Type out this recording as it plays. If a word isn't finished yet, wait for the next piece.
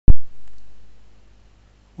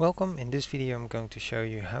Welcome. In this video I'm going to show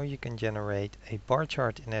you how you can generate a bar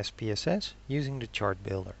chart in SPSS using the chart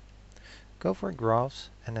builder. Go for graphs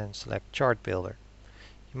and then select chart builder.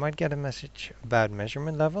 You might get a message about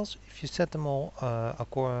measurement levels. If you set them all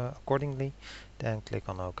accordingly, then click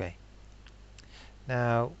on OK.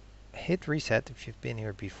 Now hit reset if you've been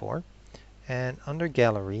here before, and under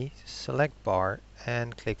gallery select bar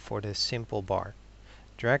and click for the simple bar.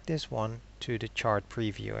 Drag this one to the chart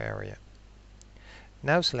preview area.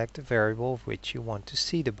 Now select the variable of which you want to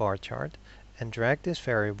see the bar chart and drag this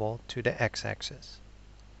variable to the x-axis.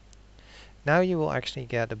 Now you will actually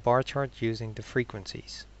get a bar chart using the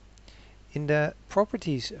frequencies. In the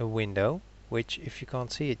properties window, which if you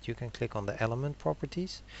can't see it you can click on the element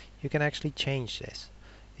properties, you can actually change this.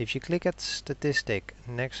 If you click at statistic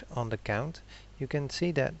next on the count, you can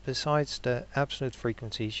see that besides the absolute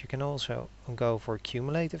frequencies you can also go for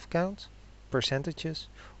cumulative count, percentages,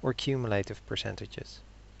 or cumulative percentages.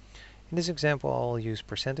 In this example I'll use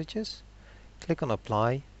percentages. Click on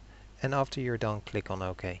apply, and after you're done click on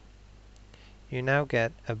OK. You now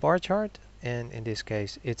get a bar chart, and in this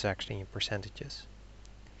case it's actually in percentages.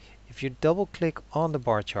 If you double click on the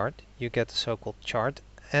bar chart you get the so-called chart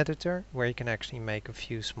editor, where you can actually make a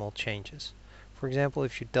few small changes. For example,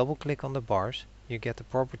 if you double click on the bars you get the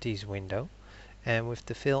properties window, and with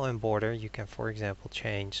the fill and border you can, for example,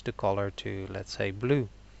 change the color to, let's say, blue,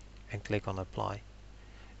 and click on apply.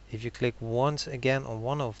 If you click once again on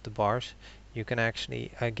one of the bars you can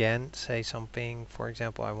actually again say something. For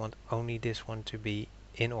example, I want only this one to be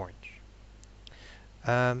in orange.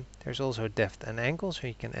 There's also depth and angle, so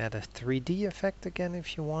you can add a 3D effect again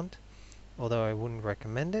if you want, although I wouldn't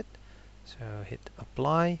recommend it. So hit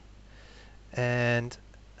apply, and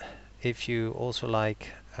if you also like,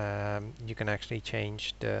 you can actually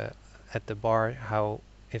change at the bar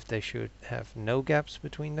if they should have no gaps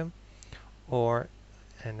between them,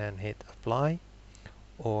 and then hit apply,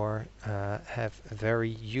 or have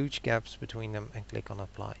very huge gaps between them and click on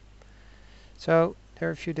apply. So there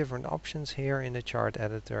are a few different options here in the chart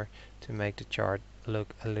editor to make the chart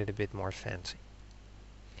look a little bit more fancy.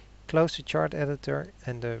 Close the chart editor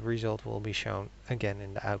and the result will be shown again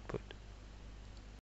in the output.